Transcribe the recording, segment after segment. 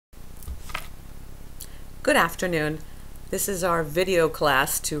Good afternoon. This is our video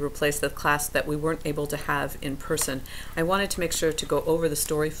class to replace the class that we weren't able to have in person. I wanted to make sure to go over the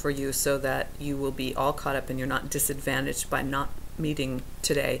story for you so that you will be all caught up and you're not disadvantaged by not meeting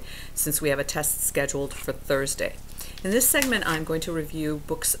today, since we have a test scheduled for Thursday. In this segment, I'm going to review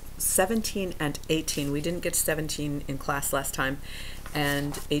books 17 and 18. We didn't get 17 in class last time,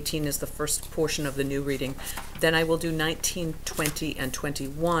 and 18 is the first portion of the new reading. Then I will do 19, 20, and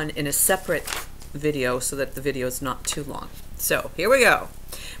 21 in a separate video so that the video is not too long. So here we go.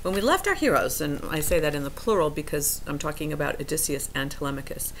 When we left our heroes, and I say that in the plural because I'm talking about Odysseus and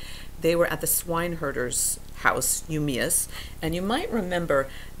Telemachus, they were at the swineherder's house, Eumaeus, and you might remember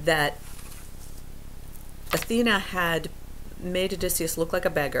that Athena had made Odysseus look like a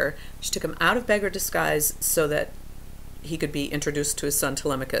beggar. She took him out of beggar disguise so that he could be introduced to his son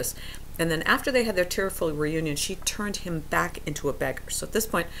Telemachus. And then after they had their tearful reunion, she turned him back into a beggar. So at this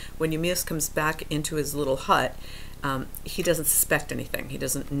point, when Eumaeus comes back into his little hut, he doesn't suspect anything. He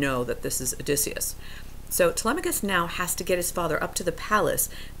doesn't know that this is Odysseus. So Telemachus now has to get his father up to the palace,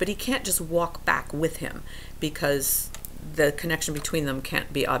 but he can't just walk back with him because the connection between them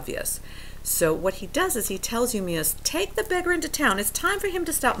can't be obvious. So what he does is he tells Eumaeus, take the beggar into town. It's time for him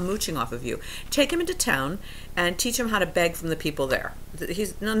to stop mooching off of you. Take him into town and teach him how to beg from the people there.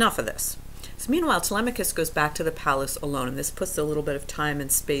 He's enough of this. So meanwhile, Telemachus goes back to the palace alone, and this puts a little bit of time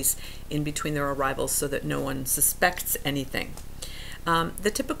and space in between their arrivals so that no one suspects anything.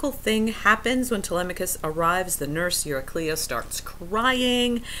 The typical thing happens when Telemachus arrives. The nurse, Euryclea, starts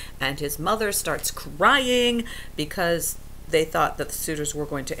crying, and his mother starts crying because they thought that the suitors were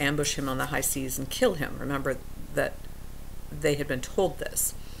going to ambush him on the high seas and kill him. Remember that they had been told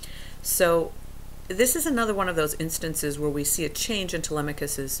this. So this is another one of those instances where we see a change in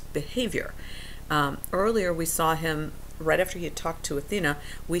Telemachus's behavior. Earlier we saw him, right after he had talked to Athena,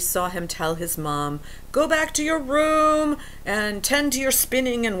 we saw him tell his mom, go back to your room and tend to your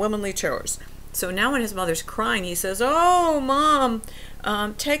spinning and womanly chores. So now when his mother's crying, he says, oh, Mom,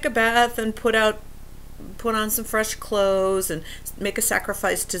 take a bath and put on some fresh clothes and make a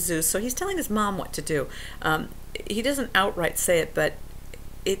sacrifice to Zeus. So he's telling his mom what to do. He doesn't outright say it, but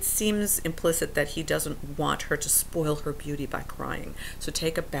it seems implicit that he doesn't want her to spoil her beauty by crying. So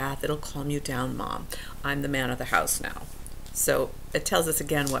take a bath, it'll calm you down, Mom. I'm the man of the house now. So it tells us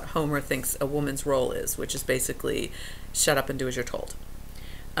again what Homer thinks a woman's role is, which is basically shut up and do as you're told.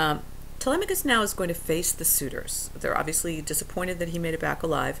 Telemachus now is going to face the suitors. They're obviously disappointed that he made it back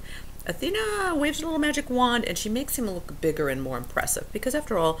alive. Athena waves a little magic wand and she makes him look bigger and more impressive because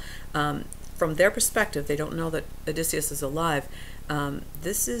after all, from their perspective, they don't know that Odysseus is alive.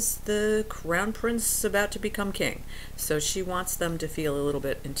 This is the crown prince about to become king. So she wants them to feel a little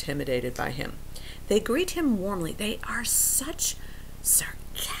bit intimidated by him. They greet him warmly. They are such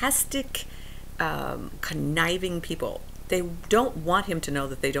sarcastic, conniving people. They don't want him to know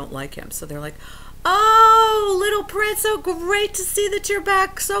that they don't like him. So they're like, oh, little prince, so great to see that you're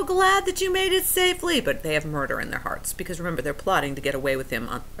back. So glad that you made it safely. But they have murder in their hearts because remember, they're plotting to get away with him,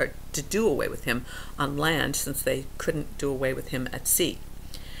 or to do away with him on land since they couldn't do away with him at sea.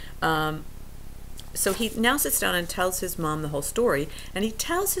 So he now sits down and tells his mom the whole story, and he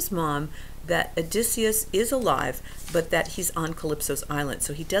tells his mom that Odysseus is alive, but that he's on Calypso's island.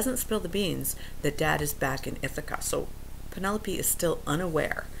 So he doesn't spill the beans that Dad is back in Ithaca. So Penelope is still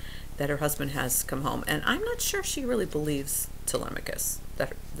unaware that her husband has come home, and I'm not sure she really believes Telemachus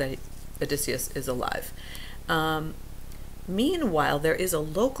that Odysseus is alive. Meanwhile, there is a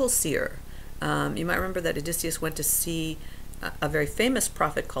local seer. You might remember that Odysseus went to see a very famous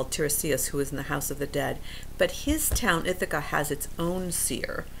prophet called Tiresias, who is in the house of the dead, but his town Ithaca has its own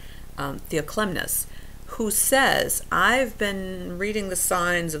seer, Theoclemnus, who says, I've been reading the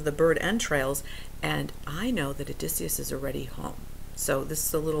signs of the bird entrails, and I know that Odysseus is already home. So this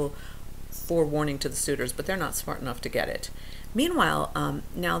is a little forewarning to the suitors, but they're not smart enough to get it. Meanwhile,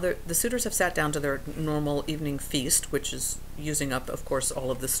 now the suitors have sat down to their normal evening feast, which is using up, of course, all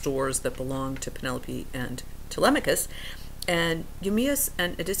of the stores that belong to Penelope and Telemachus, and Eumaeus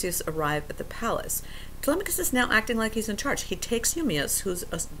and Odysseus arrive at the palace. Telemachus is now acting like he's in charge. He takes Eumaeus, who's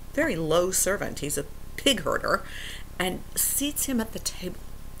a very low servant, he's a pig herder, and seats him at the table.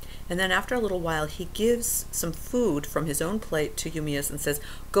 And then after a little while, he gives some food from his own plate to Eumaeus and says,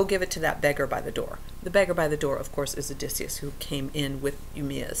 go give it to that beggar by the door. The beggar by the door, of course, is Odysseus, who came in with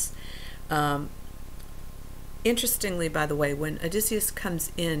Eumaeus. Interestingly, by the way, when Odysseus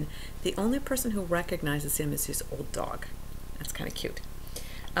comes in, the only person who recognizes him is his old dog. That's kind of cute.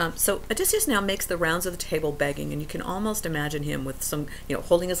 So Odysseus now makes the rounds of the table begging, and you can almost imagine him with some,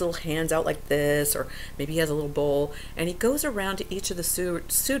 holding his little hands out like this, or maybe he has a little bowl, and he goes around to each of the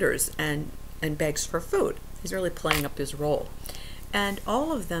suitors and and begs for food. He's really playing up his role. And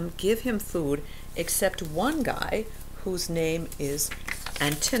all of them give him food except one guy whose name is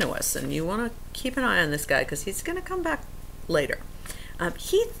Antinous. And you want to keep an eye on this guy because he's going to come back later.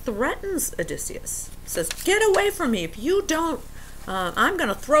 He threatens Odysseus, says, "Get away from me. If you don't, I'm going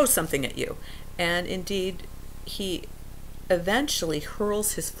to throw something at you." And indeed, he eventually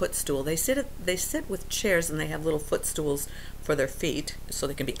hurls his footstool. They sit with chairs and they have little footstools for their feet so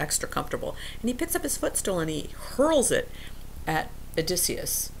they can be extra comfortable. And he picks up his footstool and he hurls it at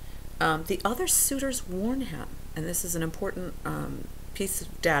Odysseus. The other suitors warn him, and this is an important piece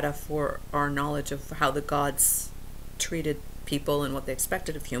of data for our knowledge of how the gods treated people and what they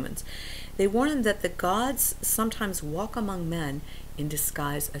expected of humans. They warn him that the gods sometimes walk among men in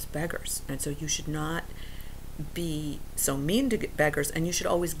disguise as beggars, and so you should not be so mean to beggars, and you should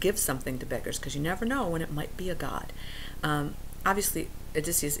always give something to beggars because you never know when it might be a god. Obviously,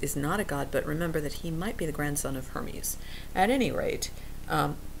 Odysseus is not a god, but remember that he might be the grandson of Hermes. At any rate,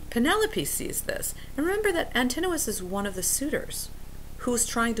 Penelope sees this, and remember that Antinous is one of the suitors who's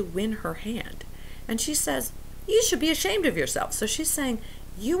trying to win her hand, and she says, "You should be ashamed of yourself." So she's saying,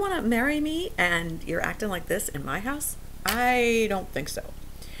 "You want to marry me and you're acting like this in my house? I don't think so."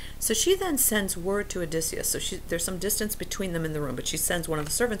 So she then sends word to Odysseus. So there's some distance between them in the room, but she sends one of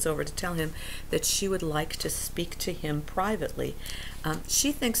the servants over to tell him that she would like to speak to him privately.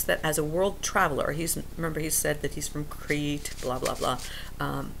 She thinks that as a world traveler, remember he said that he's from Crete, blah, blah, blah.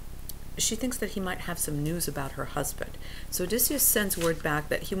 She thinks that he might have some news about her husband. So Odysseus sends word back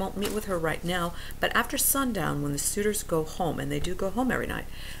that he won't meet with her right now, but after sundown, when the suitors go home, and they do go home every night,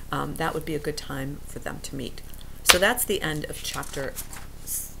 that would be a good time for them to meet. So that's the end of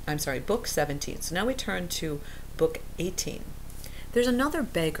book 17. So now we turn to book 18. There's another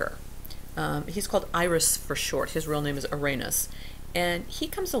beggar. He's called Iris for short. His real name is Aranus. And he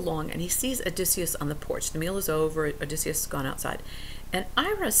comes along and he sees Odysseus on the porch. The meal is over. Odysseus has gone outside. And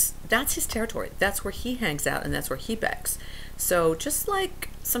Iris, that's his territory. That's where he hangs out and that's where he begs. So just like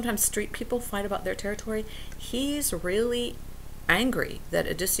sometimes street people fight about their territory, he's really angry that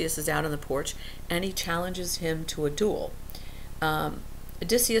Odysseus is out on the porch and he challenges him to a duel.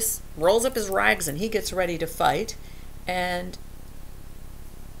 Odysseus rolls up his rags and he gets ready to fight, and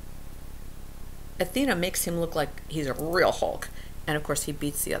Athena makes him look like he's a real Hulk, and of course he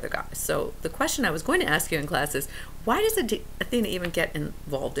beats the other guy. So the question I was going to ask you in class is, why does Athena even get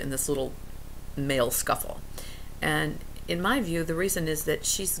involved in this little male scuffle? And in my view, the reason is that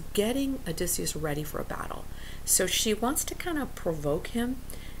she's getting Odysseus ready for a battle. So she wants to kind of provoke him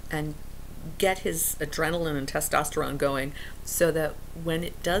and get his adrenaline and testosterone going so that when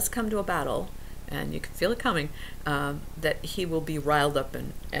it does come to a battle, and you can feel it coming, that he will be riled up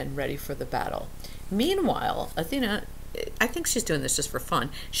and ready for the battle. Meanwhile, Athena, I think she's doing this just for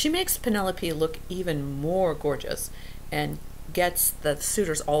fun. She makes Penelope look even more gorgeous and gets the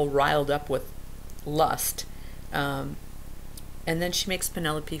suitors all riled up with lust. And then she makes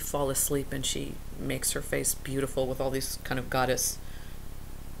Penelope fall asleep, and she makes her face beautiful with all these kind of goddess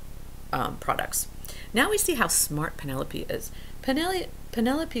products. Now we see how smart Penelope is.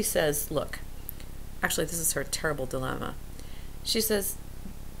 Penelope says, look, actually this is her terrible dilemma. She says,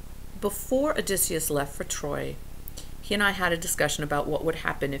 before Odysseus left for Troy, he and I had a discussion about what would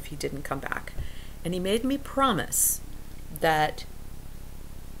happen if he didn't come back. And he made me promise that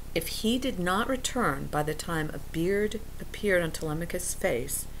if he did not return by the time a beard appeared on Telemachus'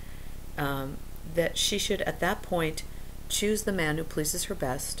 face, that she should at that point choose the man who pleases her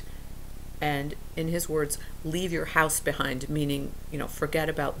best, and in his words, leave your house behind, meaning, forget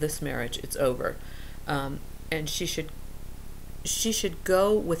about this marriage, it's over. And she should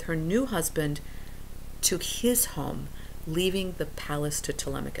go with her new husband to his home, leaving the palace to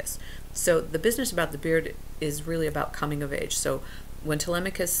Telemachus. So the business about the beard is really about coming of age. So when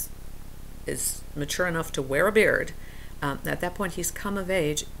Telemachus is mature enough to wear a beard, at that point he's come of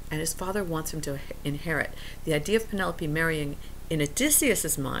age, and his father wants him to inherit. The idea of Penelope marrying in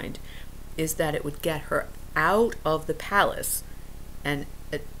Odysseus's mind is that it would get her out of the palace, and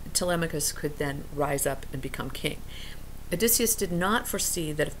Telemachus could then rise up and become king. Odysseus did not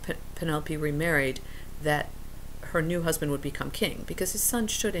foresee that if Penelope remarried, that her new husband would become king, because his son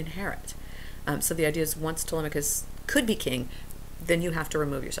should inherit. So the idea is once Telemachus could be king, then you have to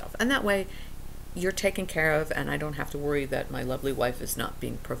remove yourself. And that way, you're taken care of, and I don't have to worry that my lovely wife is not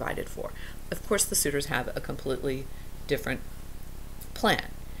being provided for. Of course, the suitors have a completely different plan.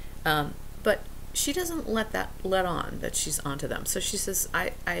 But she doesn't let on that she's onto them. So she says,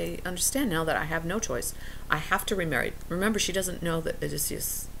 I understand now that I have no choice. I have to remarry. Remember, she doesn't know that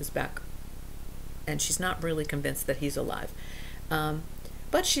Odysseus is back, and she's not really convinced that he's alive.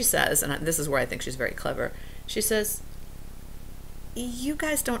 But she says, and this is where I think she's very clever, she says, you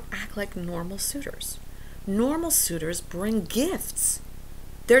guys don't act like normal suitors. Normal suitors bring gifts.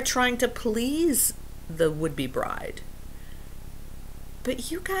 They're trying to please the would-be bride. But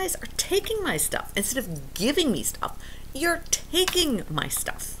you guys are taking my stuff. Instead of giving me stuff, you're taking my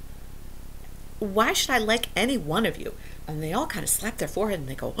stuff. Why should I like any one of you? And they all kind of slap their forehead and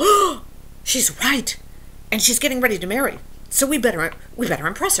they go, oh, she's right. And she's getting ready to marry. So we better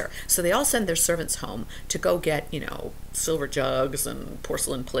impress her. So they all send their servants home to go get, silver jugs and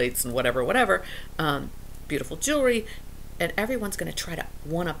porcelain plates and whatever, beautiful jewelry, and everyone's going to try to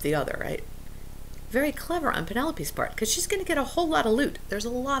one-up the other, right? Very clever on Penelope's part, because she's going to get a whole lot of loot. There's a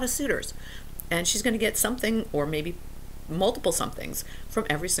lot of suitors, and she's going to get something, or maybe multiple somethings, from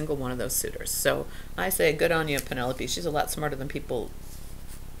every single one of those suitors. So I say, good on you, Penelope. She's a lot smarter than people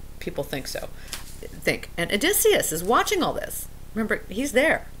think. And Odysseus is watching all this. Remember, he's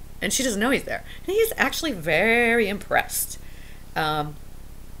there, and she doesn't know he's there. And he's actually very impressed. But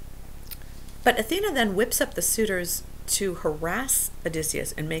Athena then whips up the suitors to harass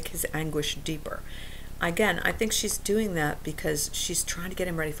Odysseus and make his anguish deeper. Again, I think she's doing that because she's trying to get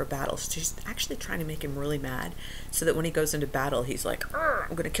him ready for battle. She's actually trying to make him really mad so that when he goes into battle, he's like,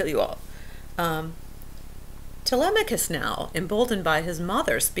 I'm going to kill you all. Telemachus now, emboldened by his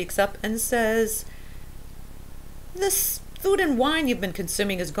mother, speaks up and says, this food and wine you've been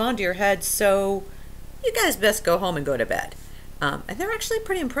consuming has gone to your head, so you guys best go home and go to bed. And they're actually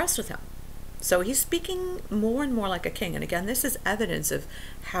pretty impressed with him. So he's speaking more and more like a king. And again, this is evidence of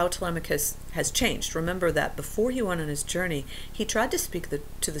how Telemachus has changed. Remember that before he went on his journey, he tried to speak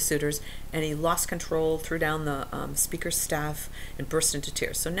to the suitors, and he lost control, threw down the speaker's staff, and burst into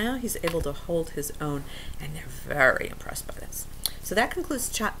tears. So now he's able to hold his own, and they're very impressed by this. So that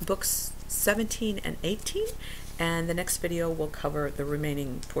concludes books 17 and 18, and the next video will cover the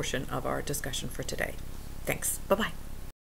remaining portion of our discussion for today. Thanks. Bye-bye.